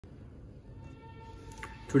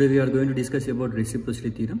Today we are going to discuss about reciprocity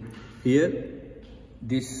theorem. Here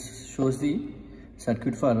this shows the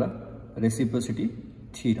circuit for reciprocity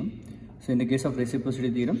theorem. So in the case of reciprocity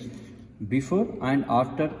theorem, before and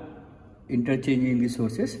after interchanging the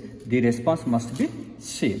sources, the response must be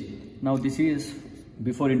same. Now this is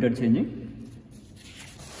before interchanging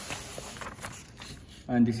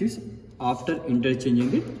and this is after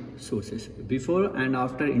interchanging the sources. Before and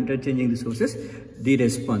after interchanging the sources, the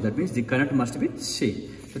response, that means the current must be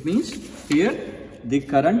same. That means here the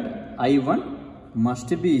current I1 must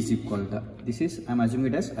be is equal to, this is, I am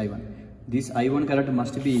assuming it as I1. This I1 current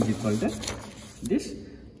must be is equal to this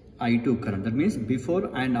I2 current. That means before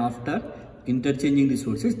and after interchanging the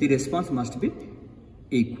sources, the response must be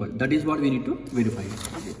equal. That is what we need to verify.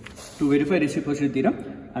 Okay. To verify reciprocity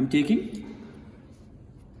theorem, I am taking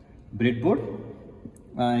breadboard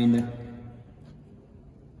and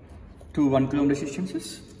two 1 kilo ohm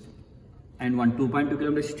resistances and one 2.2 kilo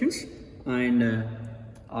ohm resistance and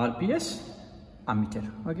RPS ammeter.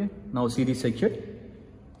 Okay. Now see the circuit.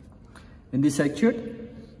 In this circuit,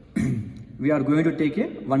 we are going to take a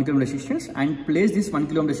 1 kilo ohm resistance and place this 1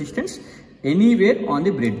 kilo ohm resistance anywhere on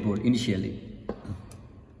the breadboard initially.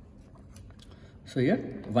 So here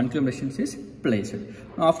 1 kilo ohm resistance is placed.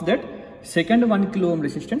 Now after that, second 1 kilo ohm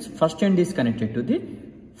resistance first end is connected to the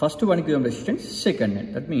first 1 kilo ohm resistance second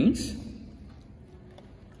end. That means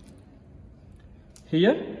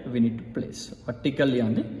here we need to place vertically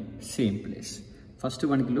on the same place. First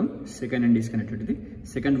 1 kilo ohm second end is connected to the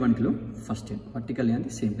second 1 kilo ohm first end, vertically on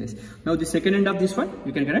the same place. Now the second end of this one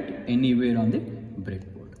you can connect anywhere on the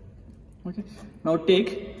breadboard. Okay. Now take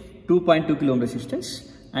 2.2 kilo ohm resistance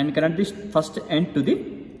and connect this first end to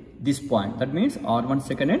this point. That means R1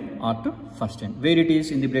 second end, R2 first end. Where it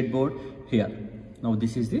is in the breadboard? Here. Now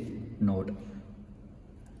this is the node.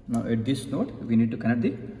 Now at this node we need to connect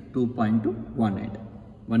the 2.2 one end.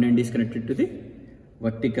 One end is connected to the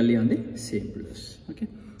vertically on the same place. Okay.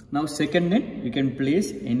 Now second end you can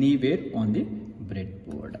place anywhere on the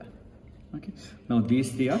breadboard. Okay. Now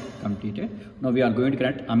these three are completed. Now we are going to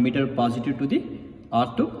connect ammeter positive to the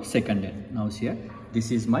R2 second end. Now here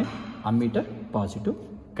this is my ammeter positive.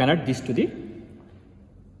 Connect this to the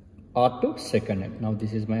R2 second end. Now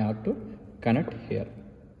this is my R2. Connect here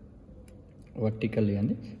vertically on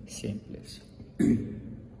the same place.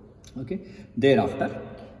 Okay. Thereafter,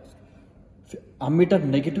 ammeter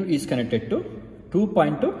negative is connected to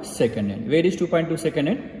 2.2 second end. Where is 2.2 second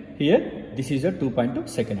end? Here. This is a 2.2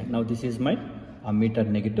 second end. Now this is my ammeter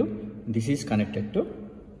negative. This is connected to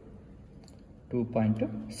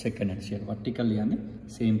 2.2 second end here. Vertically on the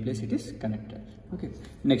same place it is connected. Okay.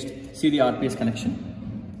 Next, see the RPS connection.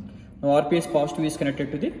 Now RPS positive is connected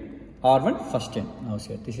to the R1 first end. Now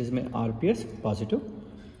see, this is my RPS positive.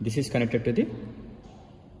 This is connected to the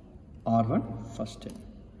R1 first end.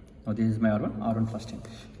 Now this is my R1 first end.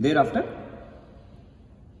 Thereafter,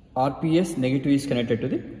 RPS negative is connected to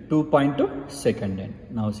the 2.2 second end.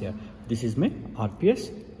 Now see, this is my RPS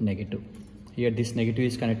negative. Here this negative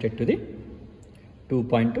is connected to the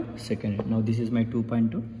 2.2 second end. Now this is my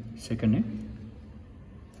 2.2 second end.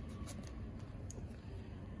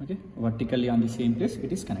 Okay, vertically on the same place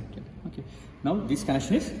it is connected. Okay, now this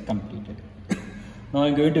connection is completed. Now I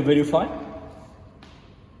am going to verify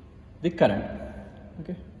the current.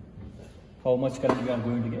 Okay, how much current we are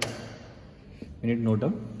going to get? We need to note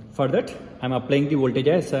down. For that, I am applying the voltage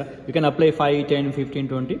as you can apply 5, 10, 15,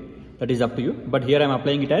 20. That is up to you. But here I am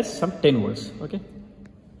applying it as some 10 volts. Okay.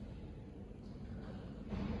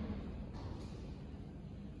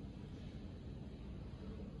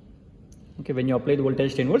 Okay, when you apply the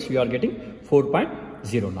voltage 10 volts, you are getting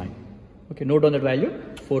 4.09. Okay, note on that value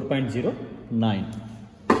 4.09.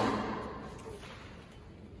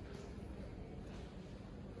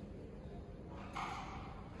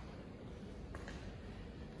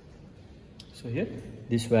 So here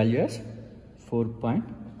this value is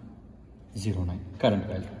 4.09 current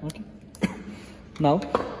value. Okay. Now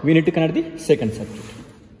we need to connect the second circuit.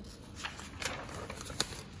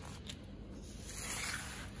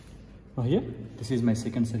 Now here, this is my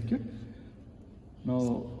second circuit.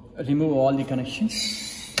 Now remove all the connections.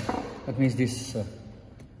 That means this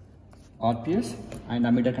RPS and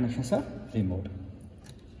ammeter connections are removed.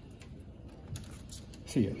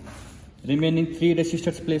 See here, remaining 3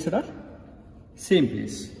 resistors placed are same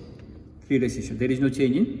place. 3 resistors. There is no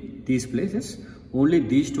change in these places. Only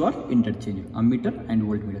these two are interchangeable. Ammeter and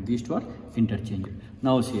voltmeter. These two are interchangeable.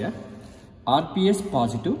 Now see here, RPS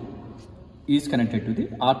positive is connected to the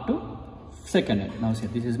R2 second end. Now see,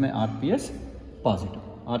 this is my RPS positive.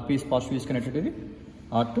 RPS positive is connected to the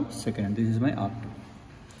R2 second end. This is my R2.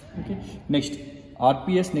 Okay. Next,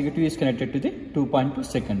 RPS negative is connected to the 2.2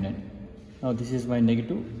 second end. Now this is my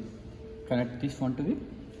negative. Connect this one to the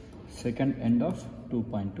second end of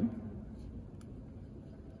 2.2.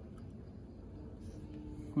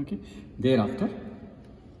 Okay. Thereafter,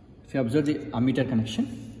 if you observe the ammeter connection,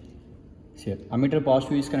 here ammeter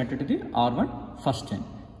positive is connected to the R1 first end.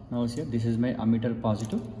 Now here this is my ammeter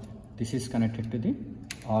positive. This is connected to the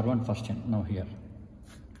R1 first end. Now here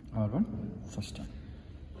R1 first end.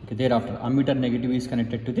 Okay. Thereafter, ammeter negative is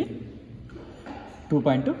connected to the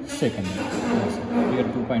 2.2 second end. Here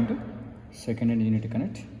 2.2 second end you need to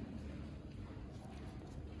connect.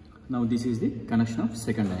 Now this is the connection of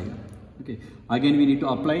second diagram. Okay. Again we need to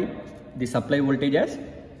apply the supply voltage as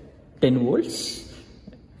 10 volts.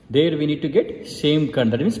 There we need to get same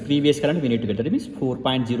current, that means previous current we need to get, that means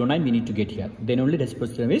 4.09 we need to get here. Then only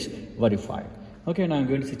reciprocity theorem is verified. Okay, now I am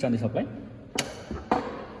going to switch on the supply.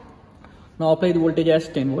 Now apply the voltage as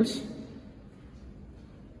 10 volts.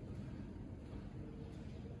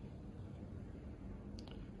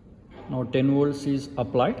 Now 10 volts is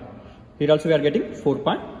applied. Here also we are getting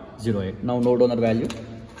 4.08. Now note down the value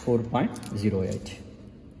 4.08.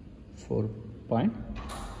 4.08.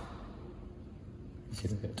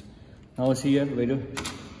 Now see here, we do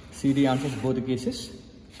see the answers both the cases.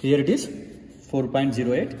 Here it is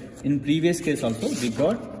 4.08. In previous case also we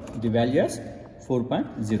got the value as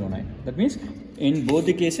 4.09. That means in both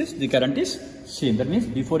the cases the current is same. That means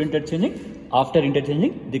before interchanging, after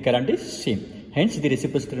interchanging the current is same. Hence the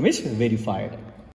reciprocity theorem is verified.